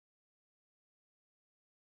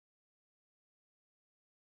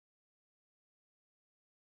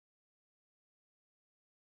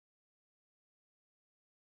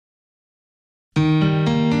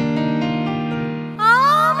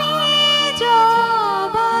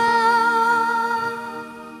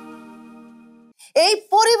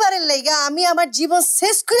লাইগা আমি আমার জীবন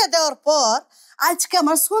শেষ করে দেওয়ার পর আজকে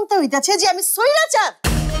আমার শুনতে হইতাছে যে আমি স্বৈরাচার।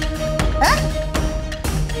 হ্যাঁ,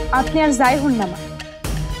 আপনি আর যাই হন না মা,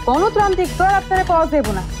 গণতান্ত্রিক তো আর আপনারা পাওয়া যাব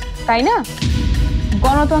না, তাই না?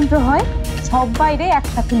 গণতন্ত্র হয় সব বাইরে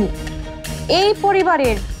একসাথে নিয়ে। এই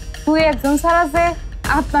পরিবারের তুই একজন ছাড়া যে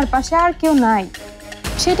আপনার পাশে আর কেউ নাই,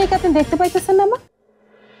 সেটাকে আপনি দেখতে পাইতেছেন না মা?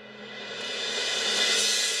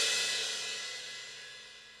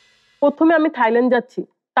 প্রথমে আমি থাইল্যান্ড যাচ্ছি,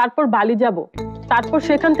 তারপর বালি যাব, তারপর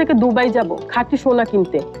সেখান থেকে দুবাই যাব খাঁটি সোনা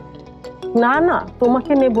কিনতে। না না,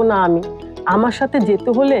 তোমাকে নেব না আমি। আমার সাথে যেতে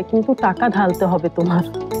হলে কিন্তু টাকা ঢালতে হবে তোমার।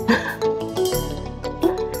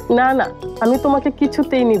 না না, আমি তোমাকে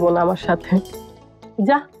কিছুতেই নিব না আমার সাথে।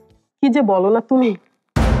 যা, কি যে বলো না তুমি,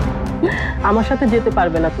 আমার সাথে যেতে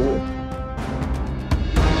পারবে না তুমি।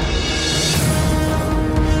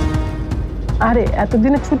 আরে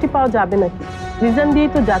এতদিনে ছুটি পাওয়া যাবে নাকি? রিজাইন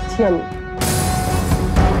দিয়েই তো যাচ্ছি আমি।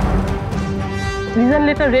 রিজাইন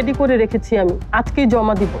লেটার রেডি করে রেখেছি আমি, আজকেই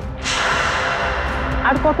জমা দিব।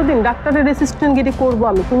 আর কতদিন ডাক্তারের অ্যাসিস্ট্যান্ট গিরি করবো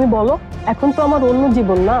আমি, তুমি বলো? এখন তো আমার অন্য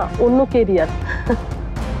জীবন, না অন্য কেরিয়ার।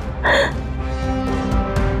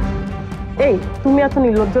 এই তুমি এত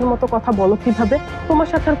নির্লজ্জের মতো কথা বলো কিভাবে? তোমার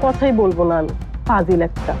সাথে আর কথাই বলবো না আমি, ফাজিল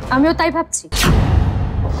একটা। আমিও তাই ভাবছি।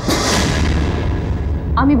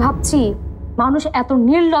 আমি ভাবছি মানুষ এত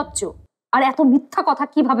নির্লজ্জ আর এত মিথ্যা কথা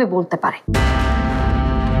কিভাবে বলতে পারে।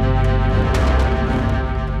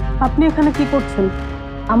 আপনি এখানে কি করছেন?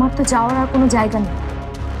 আমার তো যাওয়ার আর কোনো জায়গা নেই,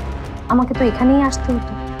 আমাকে তো এখানেই আসতে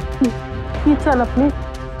হতো। কি চান আপনি?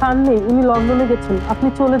 খান নেই, উনি লন্ডনে গেছেন, আপনি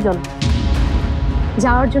চলে যান।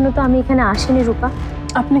 যাওয়ার জন্য তো আমি এখানে আসিনি রূপা।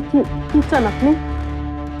 আপনি কি কি চান আপনি?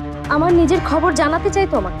 আমার নিজের খবর জানাতে চাই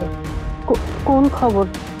তো আমাকে। কোন খবর?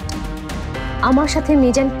 আমার সাথে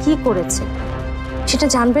মিজান কি করেছে সেটা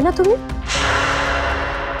জানবে না তুমি?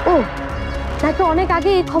 ও নাকি অনেক আগে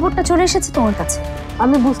এই খবরটা চলে এসেছে তোমার কাছে?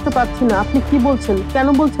 আমি বুঝতে পারছি না আপনি কি বলছেন, কেন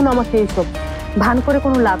বলছেন আমাকে এইসব? ভান করে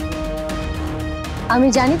কোনো লাভ নেই, আমি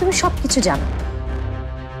জানি তুমি সবকিছু জানো।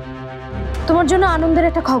 তোমার জন্য আনন্দের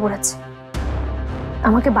একটা খবর আছে,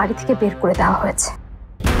 আমাকে বাড়ি থেকে বের করে দেওয়া হয়েছে।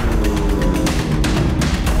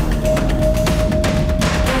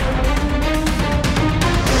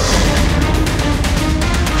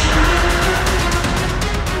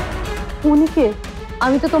 উনি কে?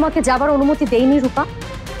 আমি তো তোমাকে যাবার অনুমতি দেইনি রূপা।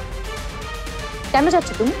 কেন যাচ্ছ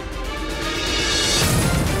তুমি?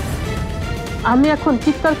 আমি এখন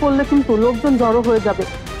চিৎকার করলে কিন্তু লোকজন জড়ো হয়ে যাবে,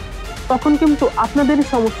 তখন কিন্তু আপনাদেরই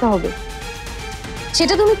সমস্যা হবে।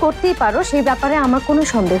 সেটা তুমি করতেই পারো, সেই ব্যাপারে আমার কোনো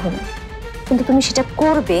সন্দেহ নেই, কিন্তু তুমি সেটা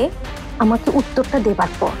করবে আমাকে উত্তরটা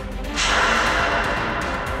দেবার পর।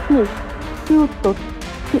 কি উত্তর?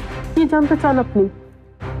 কি জানতে চান আপনি?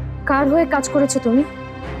 কার হয়ে কাজ করেছো তুমি?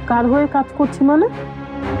 কার হয়ে কাজ করছি মানে?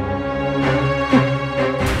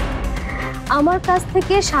 আমার কাছ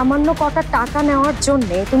থেকে সামান্য কটা টাকা নেওয়ার জন্য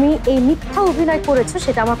তুমি এই মিথ্যা অভিনয় করেছো,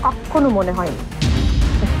 সেটা আমার কখনো মনে হয়নি।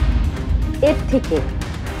 এর থেকে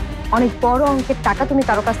অনেক বড় অঙ্কের টাকা তুমি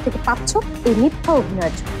কারো কাছ থেকে পাচ্ছ এই মিথ্যা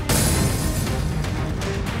অভিনয়ের জন্য।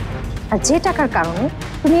 আর যে টাকার কারণে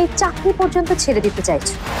তুমি এই চাকরি পর্যন্ত ছেড়ে দিতে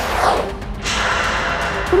চাইছো,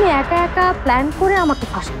 তুমি একা একা প্ল্যান করে আমাকে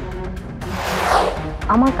ফাঁসাবে,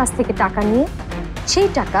 আমার কাছ থেকে টাকা নিয়ে সেই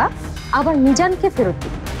টাকা আবার মিজানকে ফেরত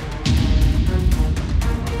দিবে।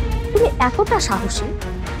 তুমি এতটা সাহসী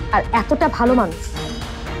আর এতটা ভালো মানুষ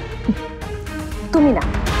তুমি না।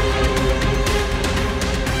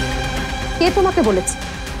 কে তোমাকে বলেছে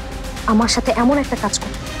আমার সাথে এমন একটা কাজ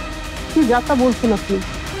করতে? কি যাতা বলছেন আপনি?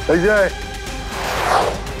 এই যে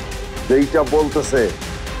যেইটা বলতেছে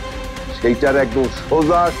সেইটার একদম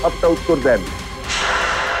সোজা সবটা উত্তর দেন।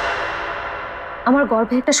 আমার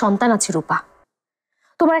গর্ভে একটা সন্তান আছে রূপা,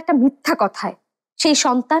 তোমার একটা মিথ্যা কথায় সেই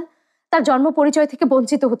সন্তান তার জন্ম পরিচয় থেকে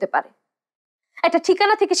বঞ্চিত হতে পারে, একটা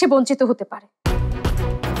ঠিকানা থেকে সে বঞ্চিত হতে পারে,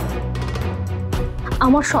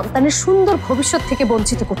 আমার সন্তানের সুন্দর ভবিষ্যৎ থেকে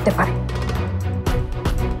বঞ্চিত করতে পারে।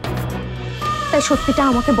 তাই সত্যিটা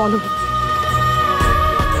আমাকে বলো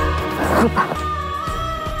রূপা,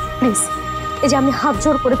 প্লিজ। এই যে আমি হাত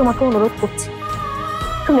জোর করে তোমাকে অনুরোধ করছি,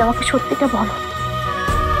 তুমি আমাকে সত্যিটা বলো।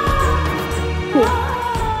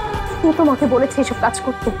 কে তোমাকে বলেছে এসব কাজ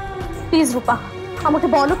করতে? প্লিজ রূপা, আমাকে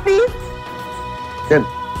বলো প্লিজ। কেন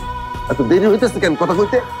এত দেরি হইতেছে কেন কথা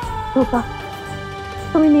কইতে? রূপা,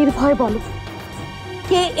 তুমি নির্ভয় বলো,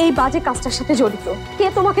 কে এই বাজে কাজটার সাথে জড়িত? কে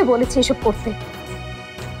তোমাকে বলেছে এসব করতে?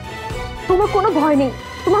 তোমার কোনো ভয় নেই,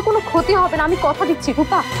 তোমার কোনো ক্ষতি হবে না, আমি কথা দিচ্ছি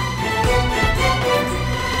রূপা।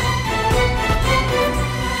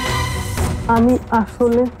 আমি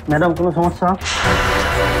আসলে ম্যাডাম কোনো সমস্যা?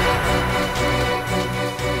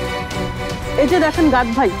 এই যে দেখেন গাদ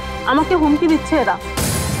ভাই, আমাকে হুমকি দিচ্ছে এরা।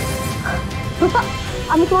 রূপা,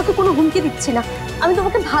 আমি তোমাকে কোনো হুমকি দিচ্ছি না, আমি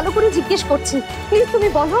তোমাকে ভালো করে জিজ্ঞেস করছি, প্লিজ তুমি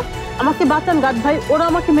বলো। আমাকে বাঁচান গাদ ভাই, ওরা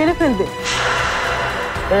আমাকে মেরে ফেলবে।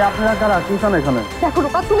 এই আপনারা কারা, কি চান এখানে? দেখো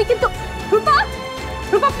রূপা, তুমি কিন্তু রূপা,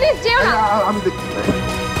 রূপা প্লিজ যেও না। আমি দেখছি।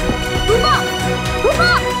 রূপা, রূপা,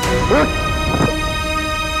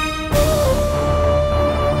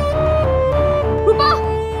 রূপা,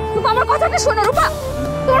 রূপা আমার কথাটা শোনো। রূপা,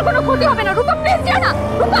 তোমার কোনো ক্ষতি হবে না। রূপা প্লিজ যেও না।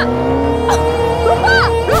 রূপা, রূপা,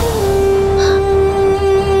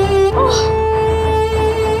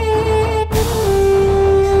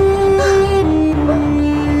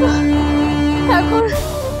 এখন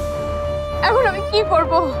এখন আমি কি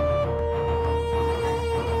করব?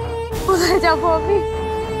 কোথায় যাব আমি?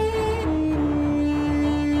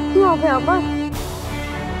 কি হবে আমার?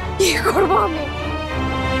 কি করব আমি?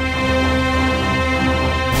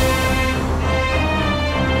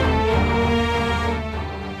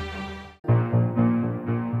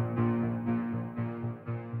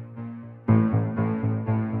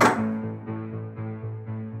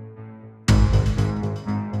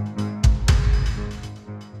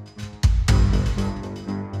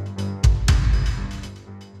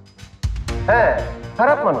 হ্যাঁ,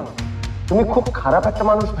 খারাপ মানুষ। তুমি খুব খারাপ একটা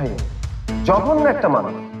মানুষ ভাই, জঘন্য একটা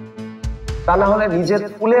মানুষ। তা না হলে নিজের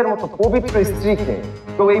ফুলের মতো পবিত্র স্ত্রীকে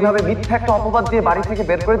কেউ এইভাবে মিথ্যা একটা অপবাদ দিয়ে বাড়ি থেকে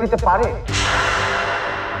বের করে দিতে পারে?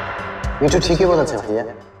 মিঠু ঠিকই বলেছে ভাইয়া।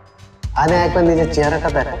 আনে একবার নিজের চেহারাটা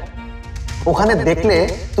দেখো, ওখানে দেখলে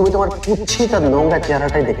তুমি তোমার কুচ্ছিত আর নোংরা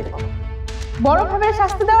চেহারাটাই দেখতে পাবে। বড় ভাবে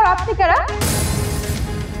শাস্তি দেওয়ার আপনি কারা?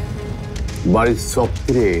 বাড়ির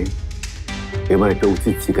সবথেকে এবার একটা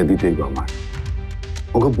উচিত শিক্ষা দিতেই আমার।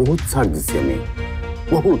 ওকে বহুত ছাড় দিচ্ছি আমি,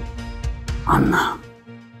 বহুত। আন্না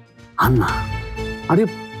আন্না, আরে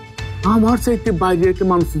আমার চাইতে বাইরে একটা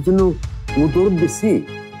মানুষের জন্য ও তোর বেশি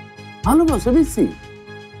ভালোবাসা বেশি।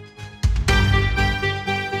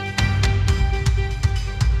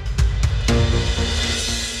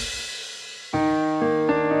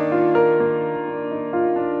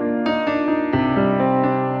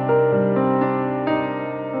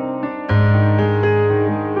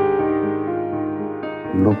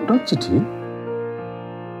 লোকটার চিঠি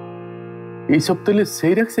এই সপ্তাহে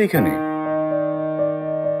সেই রাখছে এখানে।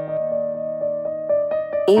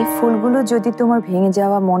 এই ফুলগুলো যদি তোমার ভেঙে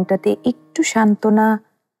যাওয়া মনটাতে একটু সান্ত্বনা,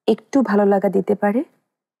 একটু ভালো লাগা দিতে পারে,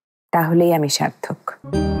 তাহলেই আমি সার্থক।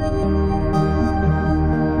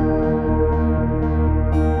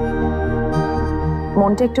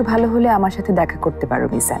 মনটা একটু ভালো হলে আমার সাথে দেখা করতে পারো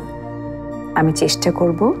মিজান। আমি চেষ্টা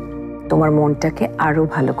করব তোমার মনটাকে আরো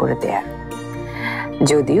ভালো করে দেয়ার,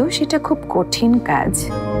 যদিও সেটা খুব কঠিন কাজ।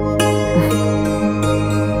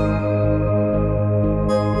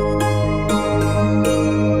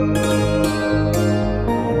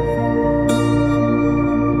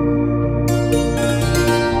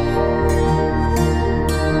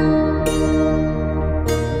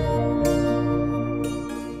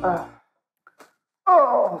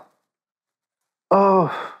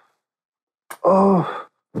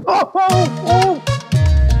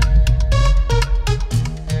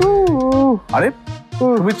 আরে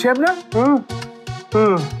সুমিত সাহেব না?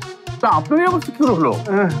 তা আপনার এই অবস্থা কি হলো?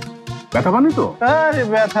 ব্যথা পানি তো? আরে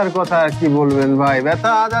ব্যথার কথা আর কি বলবেন ভাই, ব্যথা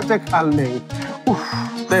আজ আছে কাল নেই।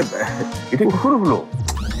 এটা কি করে হলো?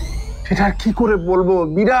 সেটা আর কি করে বলবো,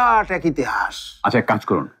 বিরাট এক ইতিহাস। আচ্ছা এক কাজ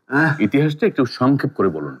করুন, ইতিহাসটা একটু সংক্ষেপ করে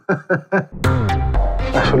বলুন।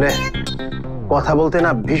 আসলে কথা বলতে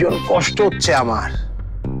না ভীষণ কষ্ট হচ্ছে আমার।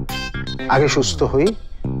 আগে সুস্থ হই,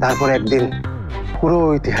 তারপর একদিন পুরো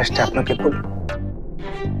ইতিহাসটা আপনাকে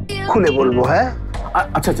খুলে বলবো। হ্যাঁ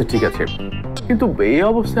আচ্ছা আচ্ছা ঠিক আছে, কিন্তু এই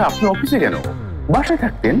অবস্থায় আপনি অফিসে কেন? বাসায়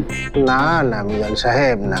থাকতেন। না না মিজান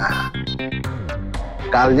সাহেব, না।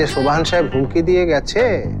 কাল যে সোহান সাহেব হুমকি দিয়ে গেছে,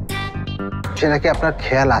 সেটা কি আপনার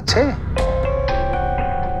খেয়াল আছে?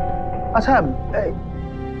 আচ্ছা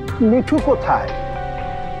মিঠু কোথায়?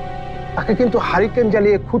 তাকে কিন্তু হারিকেন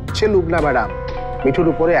জ্বালিয়ে খুঁজছে লুবনা ম্যাডাম। মিঠুর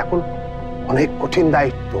উপরে এখন অনেক কঠিন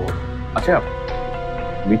দায়িত্ব। আচ্ছা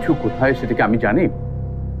মিঠু কোথায় সেটা কি আমি জানি?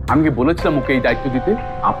 আমি কি বলেছিলাম ওকে এই দায়িত্ব দিতে?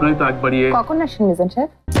 আপনারই তো একবারই। কখন আসেন মিজান সাহেব?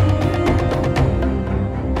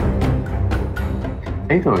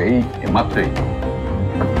 এই তো এই মাত্রই।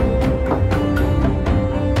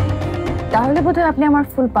 তাহলে বোধহয় আপনি আমার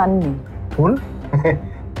ফুল পাননি। ফুল?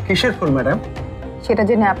 কিসের ফুল ম্যাডাম? সেটা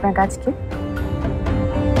জেনে আপনার কাজ কি?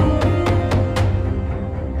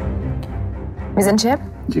 মিজান সাহেব,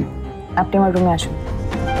 জি আপনি আমার রুমে আসুন।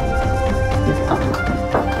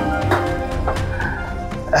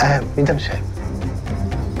 মিজান সাহেব,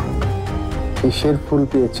 কিসের ফুল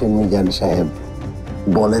পেয়েছেন মিজান সাহেব?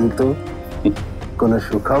 বলেন তো, কোনো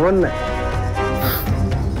সুখবর নাই?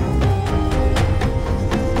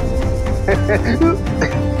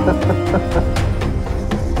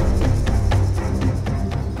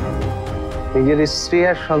 নিজের স্ত্রী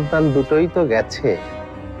আর সন্তান দুটোই তো গেছে,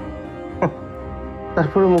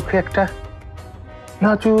 তারপরে মুখে একটা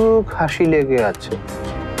নাজুক হাসি লেগে আছে।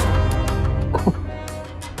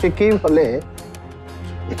 একেই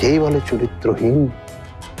বলে চরিত্রহীন।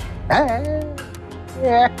 হ্যাঁ,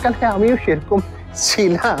 এককালে আমিও সেরকম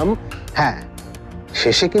ছিলাম। হ্যাঁ,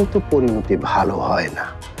 শেষে কিন্তু পরিণতি ভালো হয় না।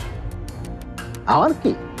 আমার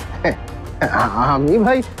কি, আমি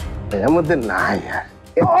ভাই এর মধ্যে নাই।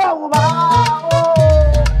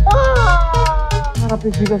 আর আপনি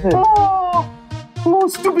ঠিক আছেন?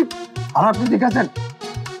 আর আপনি ঠিক আছেন?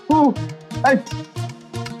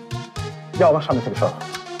 যাও আমার সামনে থেকে সরো,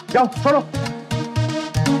 যাও সরো।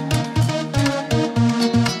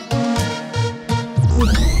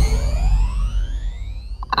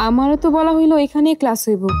 আমারও তো বলা হইলো এখানে ক্লাস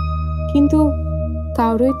হইব, কিন্তু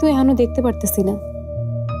কাউরই তো এখনো দেখতে পারতেছি না।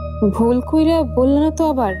 ভুল কইরা বলল না তো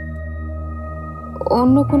আবার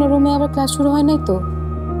অন্য কোনো রুমে আবার ক্লাস শুরু হয় নাই তো?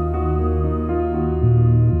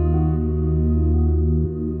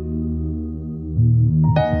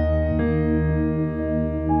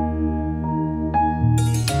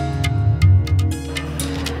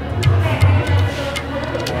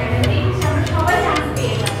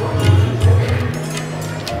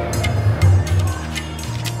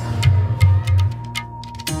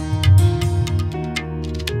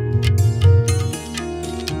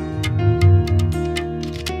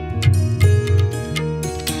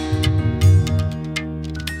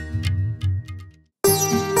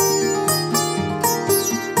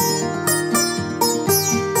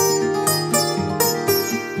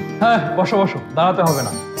 হ্যাঁ, বসো বসো, দাঁড়াতে হবে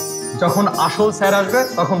না। যখন আসল স্যার আসবে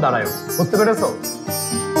তখন দাঁড়ায়, বুঝতে পেরেছো?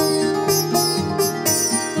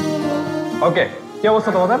 ওকে, কি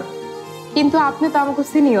অবস্থা তোমাদের? কিন্তু আপনি তো আমাকে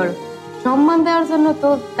সিনিয়র, সম্মান দেওয়ার জন্য তো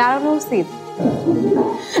দাঁড়ানো উচিত।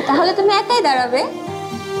 তাহলে তুমি একাই দাঁড়াবে?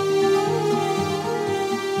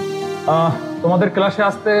 তোমাদের ক্লাসে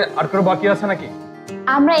আসতে আর কেউ বাকি আছে নাকি?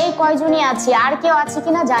 আমরা এই কয়জনই আছি, আর কেউ আছে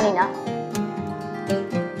কিনা জানি না।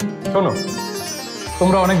 শোনো,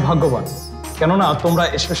 তোমরা অনেক ভাগ্যবান, কেননা তোমরা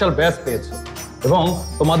স্পেশাল ব্যাচ পেয়েছো এবং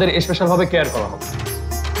তোমাদের স্পেশাল ভাবে কেয়ার করা হবে,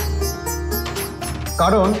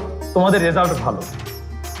 কারণ তোমাদের রেজাল্ট ভালো।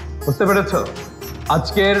 বুঝতে পেরেছো?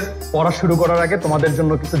 আজকের পড়া শুরু করার আগে তোমাদের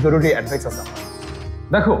জন্য কিছু জরুরি অ্যাডভাইস আছে।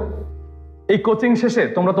 দেখো, এই কোচিং শেষে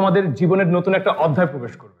তোমরা তোমাদের জীবনের নতুন একটা অধ্যায়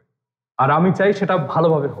প্রবেশ করবে, আর আমি চাই সেটা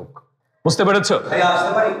ভালোভাবে হোক। বুঝতে পেরেছো?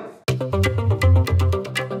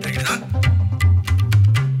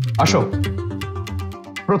 আসো।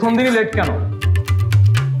 প্রথম দিনই লেট কেন?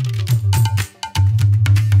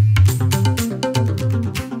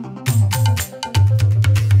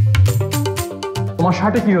 তোমার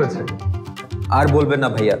শার্টে কি হয়েছে? আর বলবেন না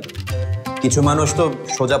ভাইয়া, কিছু মানুষ তো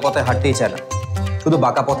সোজা পথে হাঁটতেই চায় না, শুধু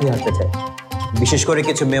বাঁকা পথেই হাঁটতে চায়, বিশেষ করে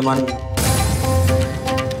কিছু মেহমান।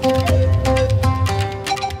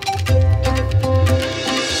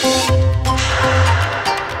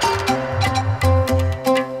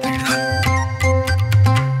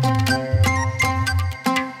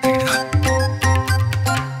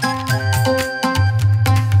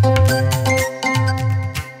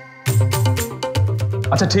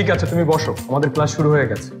 আচ্ছা ঠিক আছে, তুমি বসো, আমাদের ক্লাস শুরু হয়ে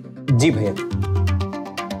গেছে। জি ভাইয়া।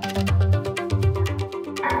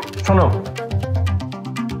 শোনো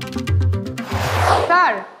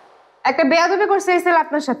স্যার, একটা বেয়াদবি করছে এই ছেলে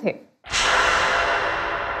আপনার সাথে।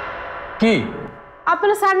 কি?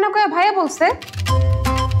 আপনার স্যার না কয়ে ভাইয়া বলছে।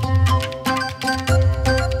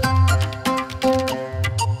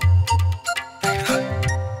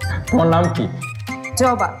 তোমার নাম কি?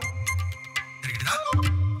 জবা।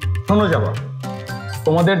 শোনো জবা,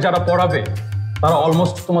 তোমাদের যারা পড়াবে তারা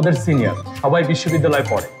অলমোস্ট তোমাদের সিনিয়র, সবাই বিশ্ববিদ্যালয়ে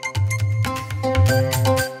পড়ে।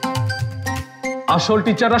 আসল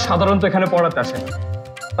টিচাররা সাধারণত এখানে পড়াতে আসে না,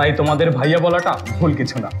 তাই তোমাদের ভাইয়া বলাটা ভুল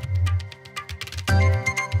কিছু না।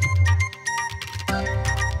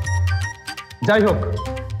 যাই হোক,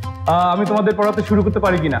 আমি তোমাদের পড়াতে শুরু করতে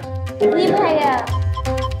পারি কিনা? ভাইয়া।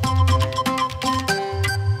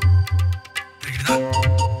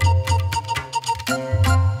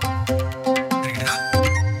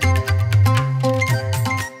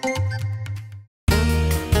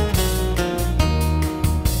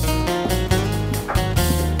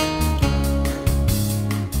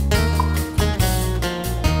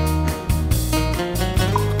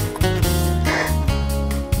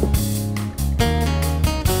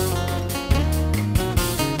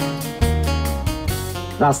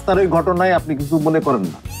 রাস্তার ওই ঘটনায় আপনি কিছু মনে করেন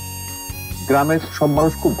না, গ্রামের সব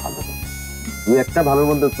মানুষ খুব ভালো, দুই একটা ভালোর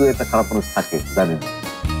মধ্যে তুই একটা খারাপ মানুষ থাকে, জানেন।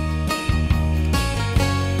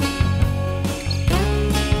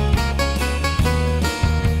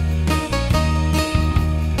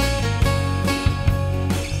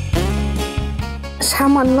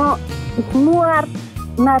 সামান্য মুয়ার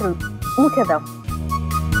নাড়ু মুখে দাও।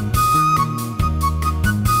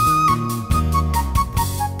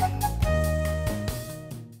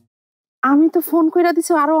 আমি তো ফোন কইরা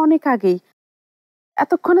দিছি আরো অনেক আগেই,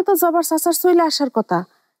 এতক্ষণে তো জবার চাচার চলে আসার কথা,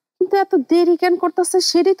 কিন্তু এত দেরি কেন করতেছে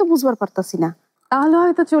সেটাই তো বুঝবার পারতাছি না। তাহলে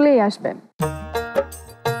হয়তো চলেই আসবেন।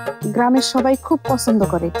 গ্রামের সবাই খুব পছন্দ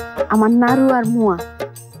করে আমার নাড়ু আর মুয়া।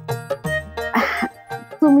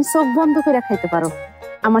 তুমি চোখ বন্ধ করে খাইতে পারো,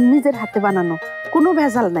 আমার নিজের হাতে বানানো, কোনো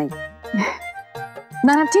ভেজাল নাই।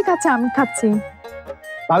 না না ঠিক আছে, আমি খাচ্ছি।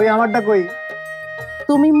 ভাবি আমারটা কই?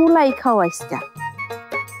 তুমি মুলাই খাও আজকা।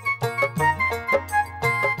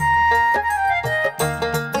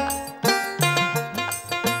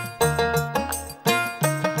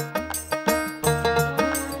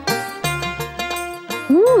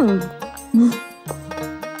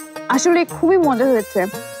 আসলে খুবই মজা হয়েছে,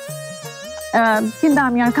 কিন্তু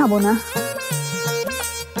আমি আর খাবো না।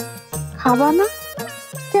 খাবা না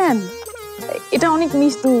কেন? এটা অনেক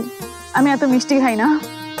মিষ্টি, আমি এত মিষ্টি খাই না।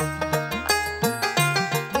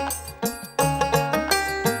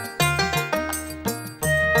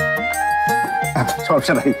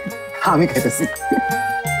 সমস্যা নাই, আমি খাইতেছি।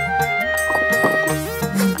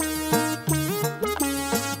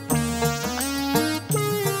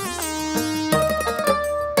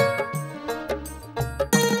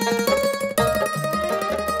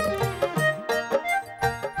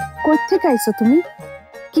 কই থেকে আইছো তুমি?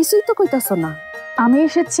 কিছুই তো কইতাছো না। আমি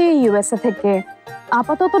এসেছি ইউএসএ থেকে,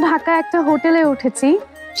 আপাতত ঢাকা একটা হোটেলে উঠেছি,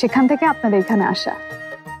 সেখান থেকে আপনাদের এখানে আসা।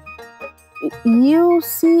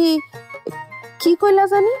 ইউসি কি কইলা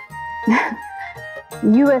জানি?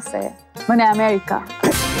 ইউএসএ মানে আমেরিকা।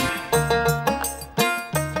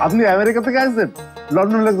 আপনি আমেরিকা থেকে আসছেন?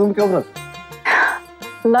 লন্ডন লোকজন কেমন আছে?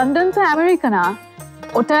 লন্ডন তো আমেরিকা না,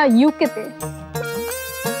 ওটা ইউকে তে।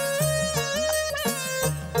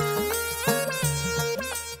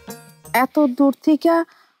 এত দূর থেকে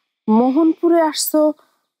মোহনপুরে আসছো,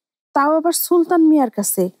 তাও আবার সুলতান মিয়ার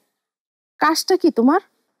কাছে। কাজটা কি তোমার?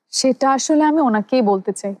 সেটা আসলে আমি ওনাকেই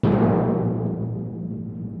বলতে চাই।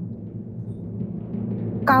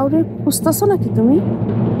 কাউরে খুঁজতেছো নাকি তুমি?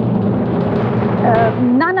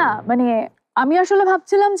 না না, মানে আমি আসলে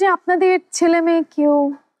ভাবছিলাম যে আপনাদের ছেলে মেয়ে কেউ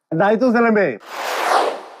নাই তো। ছেলে মেয়ে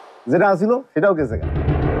যেটা আসিল সেটাও গেছে।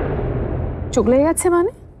 চলে গেছে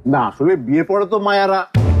মানে? না আসলে বিয়ে পরে তো মায়ারা।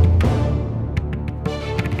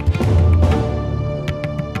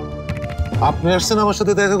 আপনি আসছেন আমার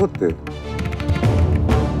সাথে দেখা করতে?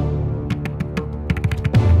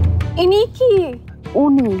 ইনি কি?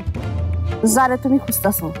 উনি যারে তুমি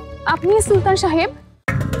খুঁজতেছো। আপনি সুলতান সাহেব?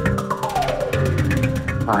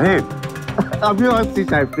 সাহেব? আমিও আসছি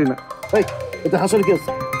সাহেব না। এটা হাসল কি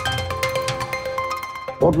আছে?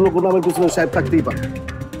 ভদ্রলোক নামের পিছনে সাহেব থাকতেই পারে।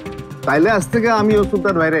 তাইলে আজ থেকে আমিও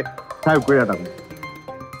সুলতান ভাইরে সাহেব করে ডাকবো।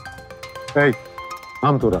 এই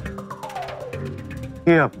নাম তোরা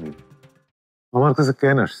কে? আপনি আমার কাছে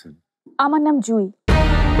কেন আসছেন? আমার নাম জুই।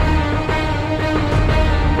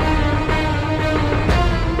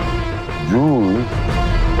 জুই?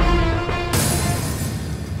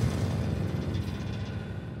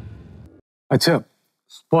 আচ্ছা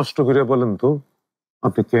স্পষ্ট করে বলেন তো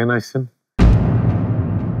আপনি কেন আসছেন?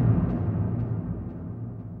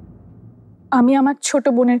 আমি আমার ছোট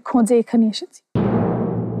বোনের খোঁজে এখানে এসেছি।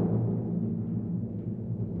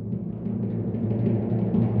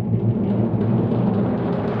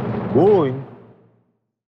 বোন?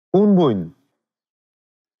 কোন বোন?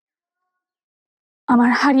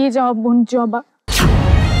 আমার হারিয়ে যাওয়া বোন জবা।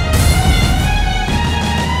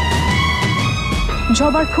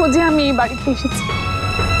 জবার খোঁজে আমি এই বাড়িতে এসেছি।